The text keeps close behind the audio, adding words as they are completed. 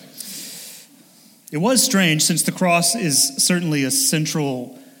It was strange, since the cross is certainly a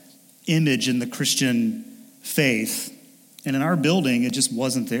central image in the Christian faith, and in our building, it just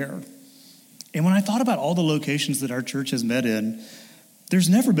wasn't there. And when I thought about all the locations that our church has met in, there's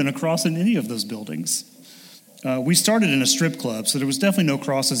never been a cross in any of those buildings. We started in a strip club, so there was definitely no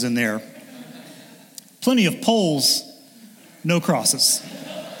crosses in there. Plenty of poles, no crosses.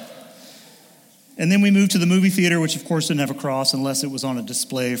 And then we moved to the movie theater, which of course didn't have a cross unless it was on a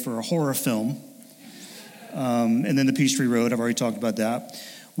display for a horror film. And then the Peachtree Road, I've already talked about that.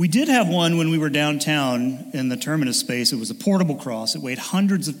 We did have one when we were downtown in the terminus space. It was a portable cross. It weighed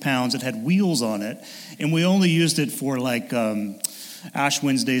hundreds of pounds. It had wheels on it. And we only used it for Ash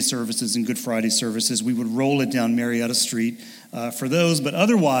Wednesday services and Good Friday services. We would roll it down Marietta Street for those. But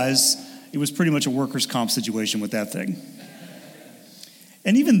otherwise, it was pretty much a workers' comp situation with that thing.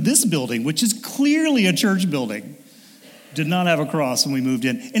 And even this building, which is clearly a church building, did not have a cross when we moved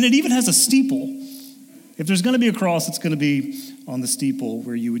in. And it even has a steeple. If there's going to be a cross, it's going to be on the steeple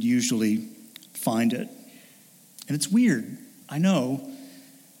where you would usually find it. And it's weird, I know,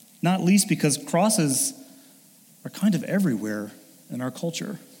 not least because crosses are kind of everywhere in our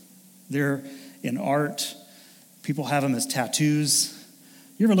culture. They're in art. People have them as tattoos.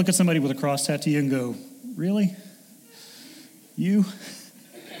 You ever look at somebody with a cross tattoo and go, really? You?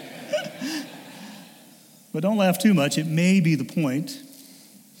 But don't laugh too much. It may be the point.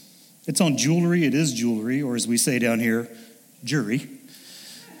 It's on jewelry. It is jewelry, or as we say down here, jury.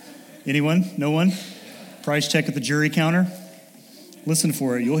 Anyone? No one? Price check at the jury counter? Listen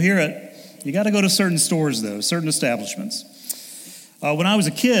for it. You'll hear it. You got to go to certain stores, though, certain establishments. When I was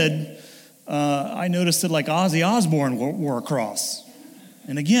a kid, I noticed that Ozzy Osbourne wore a cross.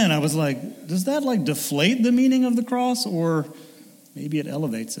 And again, I was like, does that deflate the meaning of the cross, or maybe it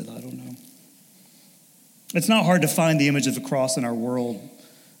elevates it? I don't know. It's not hard to find the image of the cross in our world,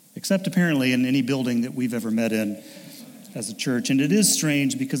 except apparently in any building that we've ever met in as a church. And it is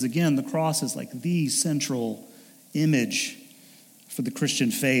strange because, again, the cross is the central image for the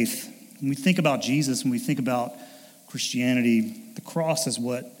Christian faith. When we think about Jesus, when we think about Christianity, the cross is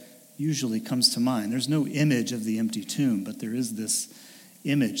what usually comes to mind. There's no image of the empty tomb, but there is this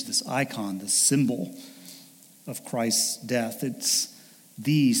image, this icon, this symbol of Christ's death. It's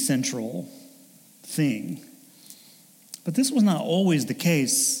the central thing. But this was not always the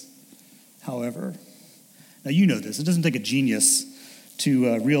case, however. Now, you know this. It doesn't take a genius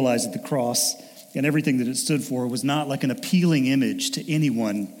to realize that the cross and everything that it stood for was not an appealing image to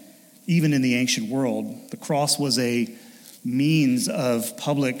anyone, even in the ancient world. The cross was a means of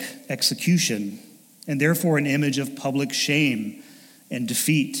public execution, and therefore an image of public shame and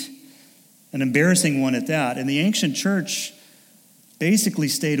defeat, an embarrassing one at that. And the ancient church basically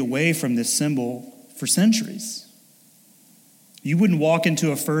stayed away from this symbol for centuries. You wouldn't walk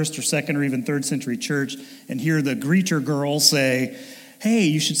into a first or second or even third century church and hear the greeter girl say, hey,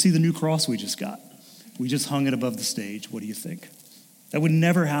 you should see the new cross we just got. We just hung it above the stage. What do you think? That would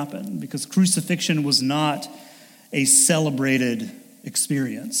never happen because crucifixion was not a celebrated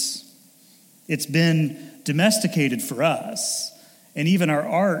experience. It's been domesticated for us, and even our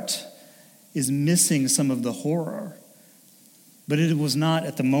art is missing some of the horror. But it was not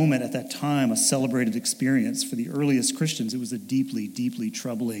at the moment, at that time, a celebrated experience. For the earliest Christians, it was a deeply, deeply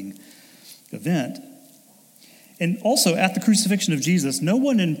troubling event. And also, at the crucifixion of Jesus, no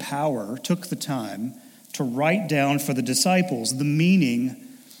one in power took the time to write down for the disciples the meaning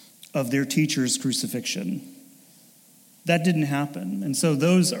of their teacher's crucifixion. That didn't happen. And so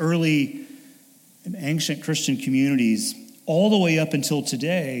those early and ancient Christian communities, all the way up until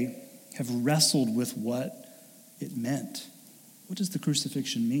today, have wrestled with what it meant. What does the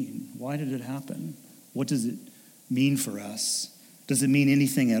crucifixion mean? Why did it happen? What does it mean for us? Does it mean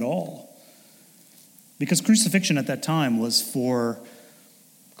anything at all? Because crucifixion at that time was for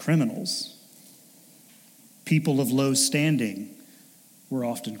criminals. People of low standing were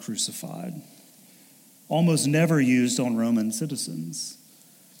often crucified. Almost never used on Roman citizens.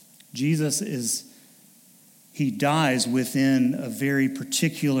 Jesus he dies within a very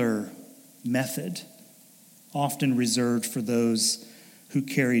particular method, often reserved for those who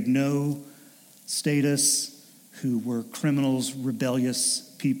carried no status, who were criminals,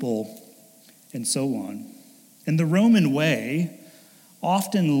 rebellious people, and so on. And the Roman way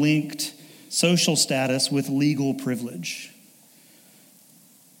often linked social status with legal privilege,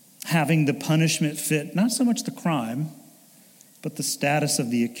 having the punishment fit not so much the crime, but the status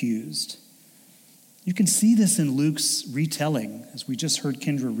of the accused. You can see this in Luke's retelling, as we just heard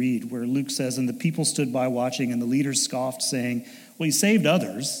Kendra read, where Luke says, and the people stood by watching, and the leaders scoffed, saying, well, he saved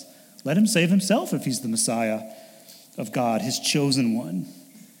others. Let him save himself if he's the Messiah of God, his chosen one.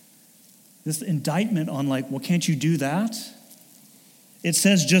 This indictment on well, can't you do that? It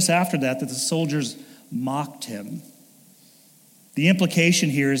says just after that the soldiers mocked him. The implication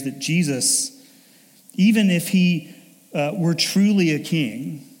here is that Jesus, even if he were truly a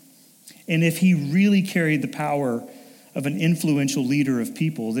king, and if he really carried the power of an influential leader of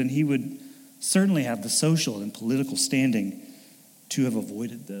people, then he would certainly have the social and political standing to have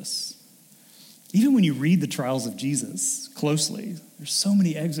avoided this. Even when you read the trials of Jesus closely, there's so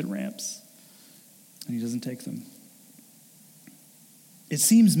many exit ramps, and he doesn't take them. It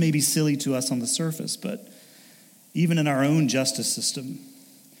seems maybe silly to us on the surface, but even in our own justice system,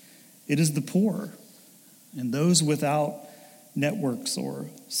 it is the poor and those without networks or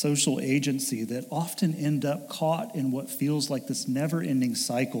social agency that often end up caught in what feels like this never-ending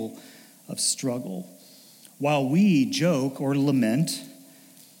cycle of struggle, while we joke or lament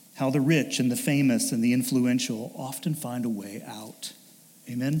how the rich and the famous and the influential often find a way out.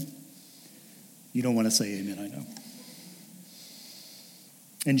 Amen? You don't want to say amen, I know.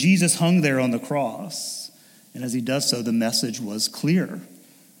 And Jesus hung there on the cross, and as he does so, the message was clear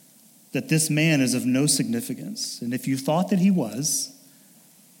that this man is of no significance. And if you thought that he was,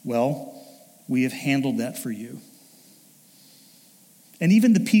 well, we have handled that for you. And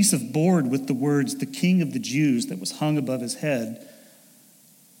even the piece of board with the words, "the King of the Jews," that was hung above his head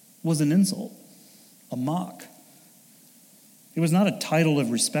was an insult, a mock. It was not a title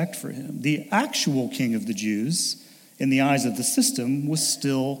of respect for him. The actual King of the Jews, in the eyes of the system, was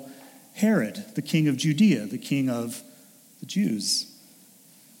still Herod, the king of Judea, the king of the Jews.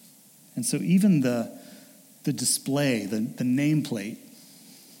 And so even the display, the nameplate,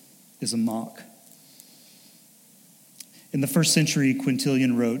 is a mock. In the first century,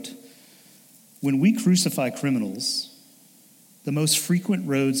 Quintilian wrote, "When we crucify criminals, the most frequent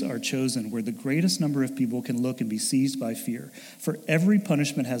roads are chosen where the greatest number of people can look and be seized by fear. For every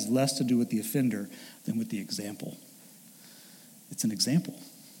punishment has less to do with the offender than with the example." It's an example.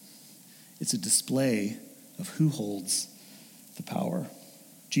 It's a display of who holds the power.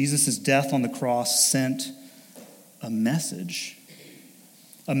 Jesus' death on the cross sent a message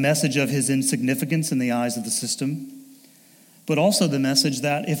of his insignificance in the eyes of the system, but also the message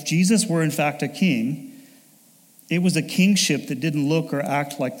that if Jesus were in fact a king, it was a kingship that didn't look or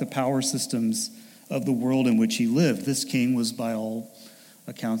act like the power systems of the world in which he lived. This king was by all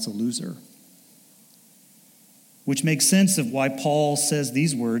accounts a loser. Which makes sense of why Paul says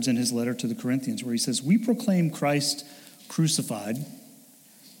these words in his letter to the Corinthians, where he says, "We proclaim Christ crucified,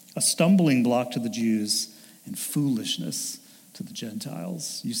 a stumbling block to the Jews and foolishness to the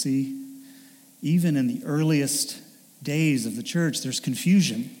Gentiles." You see, even in the earliest days of the church, there's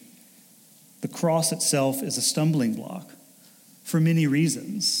confusion. The cross itself is a stumbling block for many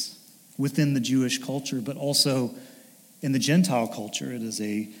reasons within the Jewish culture, but also in the Gentile culture. It is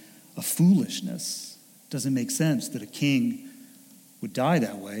a foolishness. It doesn't make sense that a king would die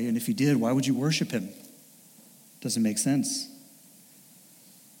that way, and if he did, why would you worship him? Doesn't make sense.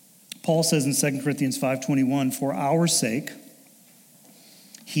 Paul says in 2 Corinthians 5:21, "For our sake,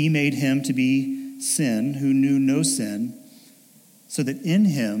 he made him to be sin who knew no sin, so that in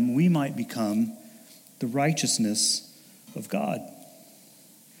him we might become the righteousness of God."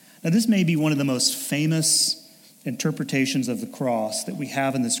 Now, this may be one of the most famous interpretations of the cross that we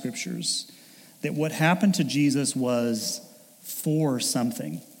have in the scriptures, that what happened to Jesus was for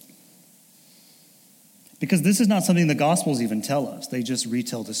something. Because this is not something the Gospels even tell us. They just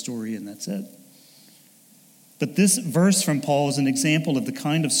retell the story and that's it. But this verse from Paul is an example of the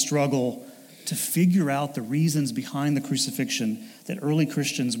kind of struggle to figure out the reasons behind the crucifixion that early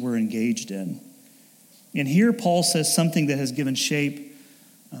Christians were engaged in. And here Paul says something that has given shape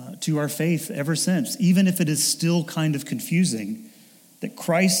to our faith ever since, even if it is still kind of confusing, that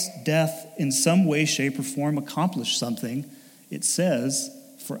Christ's death in some way, shape, or form accomplished something. It says,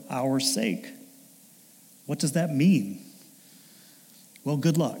 for our sake. What does that mean? Well,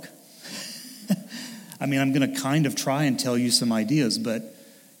 good luck. I mean, I'm going to kind of try and tell you some ideas, but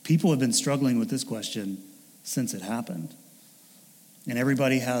people have been struggling with this question since it happened. And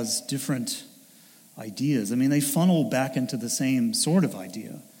everybody has different ideas. I mean, they funnel back into the same sort of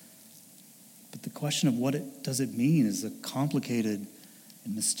idea. But the question of does it mean is a complicated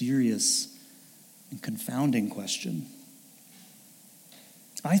and mysterious and confounding question.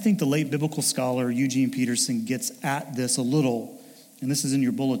 I think the late biblical scholar Eugene Peterson gets at this a little, and this is in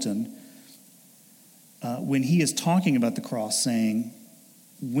your bulletin, when he is talking about the cross, saying,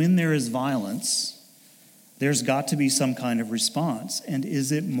 when there is violence, there's got to be some kind of response. And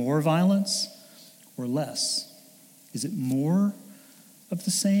is it more violence or less? Is it more of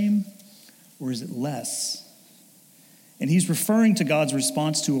the same or is it less? And he's referring to God's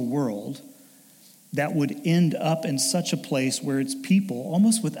response to a world that would end up in such a place where its people,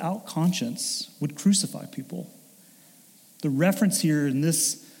 almost without conscience, would crucify people. The reference here in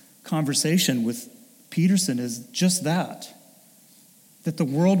this conversation with Peterson is just that the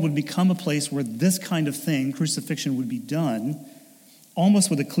world would become a place where this kind of thing, crucifixion, would be done, almost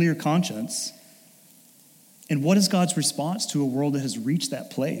with a clear conscience. And what is God's response to a world that has reached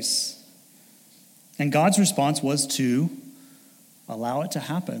that place? And God's response was to allow it to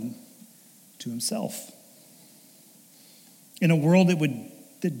happen to himself. In a world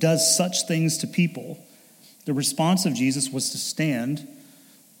that does such things to people, the response of Jesus was to stand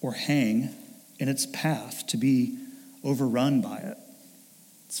or hang in its path, to be overrun by it.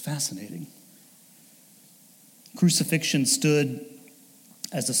 It's fascinating. Crucifixion stood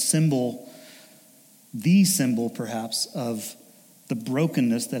as a symbol, the symbol perhaps, of the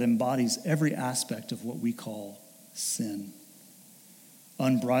brokenness that embodies every aspect of what we call sin.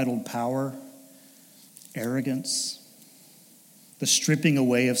 Unbridled power, arrogance, the stripping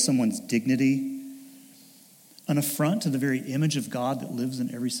away of someone's dignity, an affront to the very image of God that lives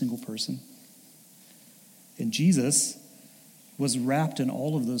in every single person. And Jesus was wrapped in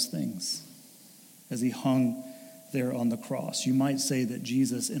all of those things as he hung there on the cross. You might say that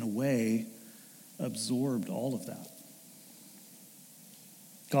Jesus, in a way, absorbed all of that.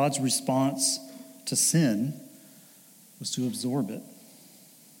 God's response to sin was to absorb it.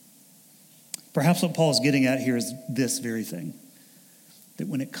 Perhaps what Paul is getting at here is this very thing, that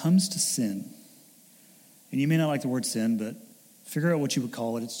when it comes to sin, and you may not like the word sin, but figure out what you would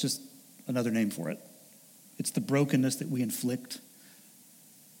call it. It's just another name for it. It's the brokenness that we inflict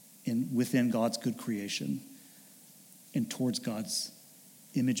within God's good creation and towards God's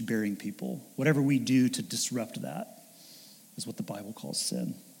image-bearing people. Whatever we do to disrupt that is what the Bible calls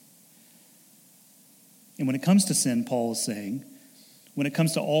sin. And when it comes to sin, Paul is saying, when it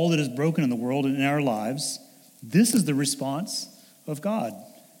comes to all that is broken in the world and in our lives, this is the response of God.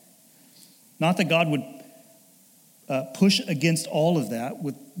 Not that God would push against all of that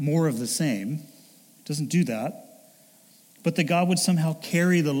with more of the same. It doesn't do that. But that God would somehow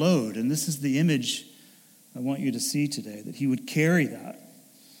carry the load. And this is the image I want you to see today, that he would carry that.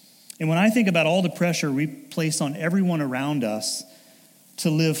 And when I think about all the pressure we place on everyone around us to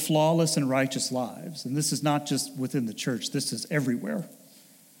live flawless and righteous lives, and this is not just within the church, this is everywhere,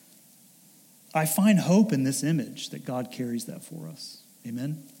 I find hope in this image that God carries that for us.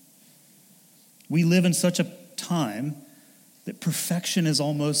 Amen? We live in such a time that perfection is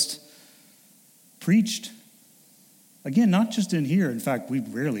almost preached. Again, not just in here. In fact, we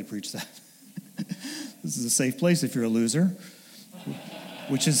rarely preach that. This is a safe place if you're a loser,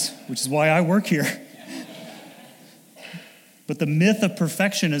 which is why I work here. But the myth of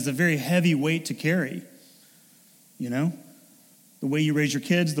perfection is a very heavy weight to carry. You know? The way you raise your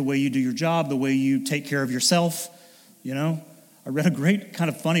kids, the way you do your job, the way you take care of yourself. You know? I read a great kind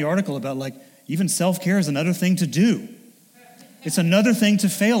of funny article about even self-care is another thing to do. It's another thing to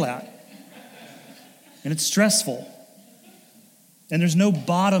fail at. And it's stressful. And there's no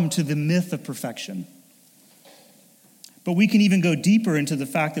bottom to the myth of perfection. But we can even go deeper into the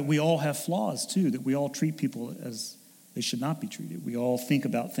fact that we all have flaws too, that we all treat people as they should not be treated. We all think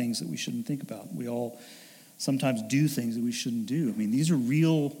about things that we shouldn't think about. We all sometimes do things that we shouldn't do. I mean, these are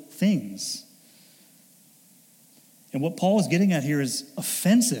real things. And what Paul is getting at here is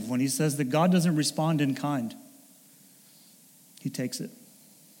offensive when he says that God doesn't respond in kind. He takes it.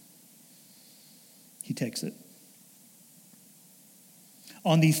 He takes it.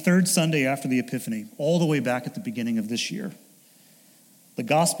 On the third Sunday after the Epiphany, all the way back at the beginning of this year, the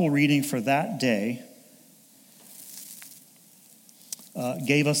gospel reading for that day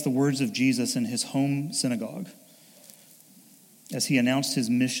gave us the words of Jesus in his home synagogue as he announced his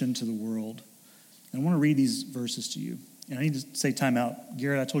mission to the world. And I want to read these verses to you. And I need to say time out.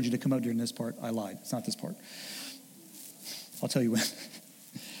 Garrett, I told you to come out during this part. I lied. It's not this part. I'll tell you when.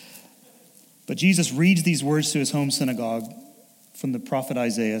 But Jesus reads these words to his home synagogue from the prophet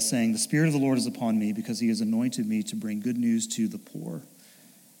Isaiah, saying, "The Spirit of the Lord is upon me because he has anointed me to bring good news to the poor.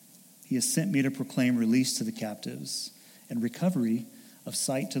 He has sent me to proclaim release to the captives and recovery of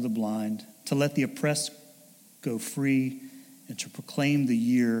sight to the blind, to let the oppressed go free, and to proclaim the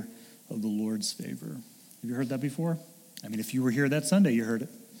year of the Lord's favor." Have you heard that before? I mean, if you were here that Sunday, you heard it.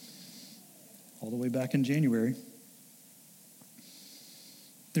 All the way back in January.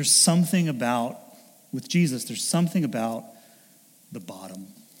 There's something about, with Jesus, there's something about the bottom.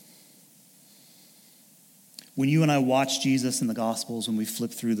 When you and I watch Jesus in the Gospels, when we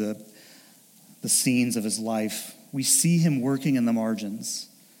flip through the scenes of his life, we see him working in the margins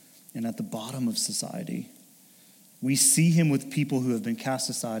and at the bottom of society. We see him with people who have been cast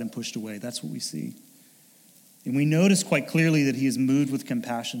aside and pushed away. That's what we see. And we notice quite clearly that he is moved with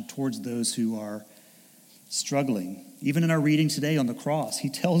compassion towards those who are struggling. Even in our reading today on the cross, he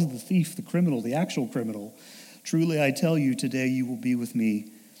tells the thief, the criminal, the actual criminal, "Truly I tell you, today you will be with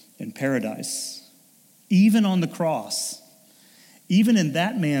me in paradise." Even on the cross, even in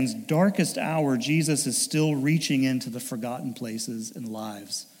that man's darkest hour, Jesus is still reaching into the forgotten places and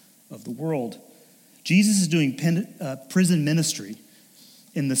lives of the world. Jesus is doing prison ministry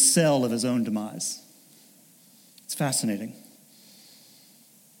in the cell of his own demise. It's fascinating.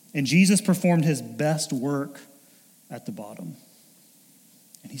 And Jesus performed his best work at the bottom.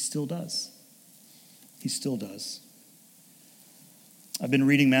 And he still does. He still does. I've been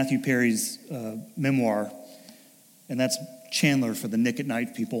reading Matthew Perry's memoir, and that's Chandler for the Nick at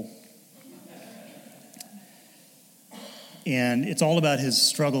Night people. And it's all about his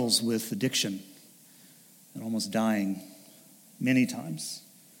struggles with addiction and almost dying many times.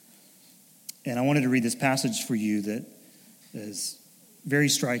 And I wanted to read this passage for you that is very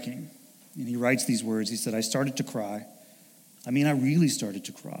striking. And he writes these words. He said, "I started to cry. I really started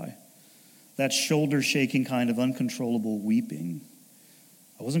to cry. That shoulder-shaking kind of uncontrollable weeping.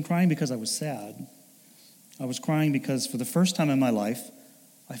 I wasn't crying because I was sad. I was crying because for the first time in my life,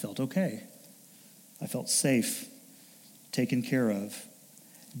 I felt okay. I felt safe, taken care of.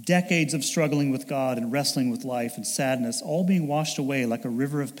 Decades of struggling with God and wrestling with life and sadness, all being washed away like a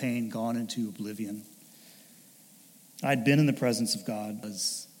river of pain gone into oblivion. I'd been in the presence of God,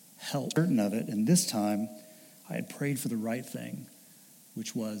 was help, certain of it, and this time I had prayed for the right thing,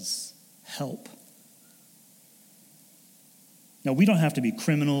 which was help." Now, we don't have to be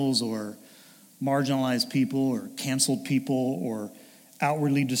criminals or marginalized people or canceled people or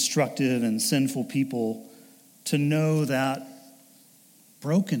outwardly destructive and sinful people to know that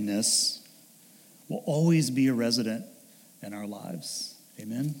brokenness will always be a resident in our lives.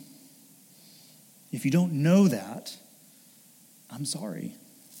 Amen? If you don't know that, I'm sorry.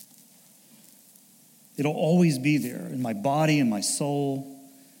 It'll always be there in my body and my soul.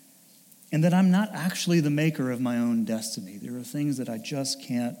 And that I'm not actually the maker of my own destiny. There are things that I just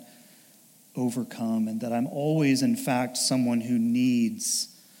can't overcome, and that I'm always, in fact, someone who needs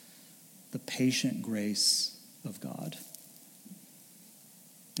the patient grace of God.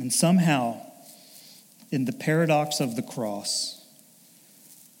 And somehow, in the paradox of the cross,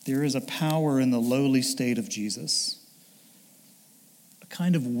 there is a power in the lowly state of Jesus, a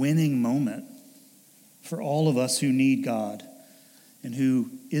kind of winning moment for all of us who need God and who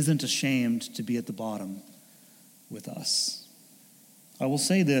isn't ashamed to be at the bottom with us. I will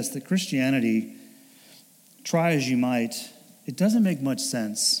say this, that Christianity, try as you might, it doesn't make much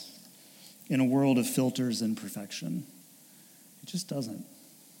sense in a world of filters and perfection. It just doesn't.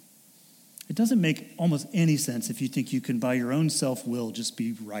 It doesn't make almost any sense if you think you can, by your own self-will, just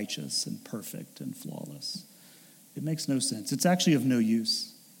be righteous and perfect and flawless. It makes no sense. It's actually of no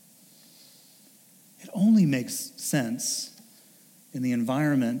use. It only makes sense in the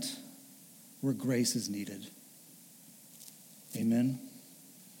environment where grace is needed. Amen?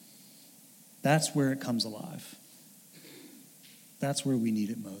 That's where it comes alive. That's where we need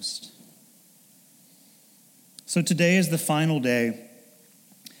it most. So today is the final day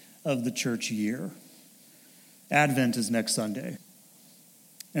of the church year. Advent is next Sunday.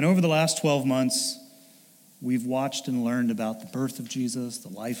 And over the last 12 months, we've watched and learned about the birth of Jesus, the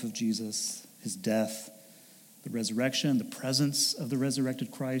life of Jesus, his death, the resurrection, the presence of the resurrected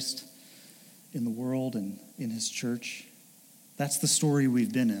Christ in the world and in his church. That's the story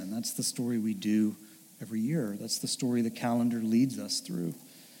we've been in. That's the story we do every year. That's the story the calendar leads us through.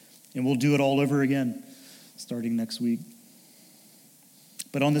 And we'll do it all over again starting next week.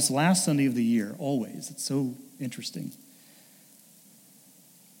 But on this last Sunday of the year, always, it's so interesting,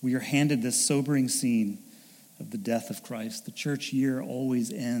 we are handed this sobering scene of the death of Christ. The church year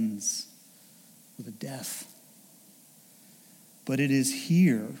always ends with a death. But it is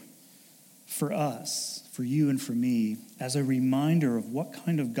here for us, for you and for me, as a reminder of what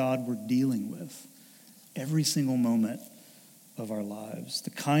kind of God we're dealing with every single moment of our lives. The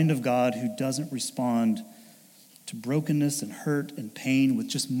kind of God who doesn't respond to brokenness and hurt and pain with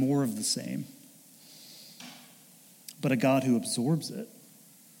just more of the same, but a God who absorbs it,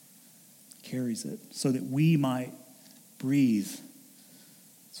 carries it, so that we might breathe,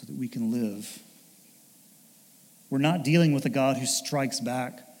 so that we can live. We're not dealing with a God who strikes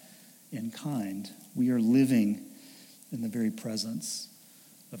back in kind. We are living in the very presence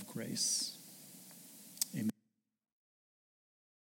of grace.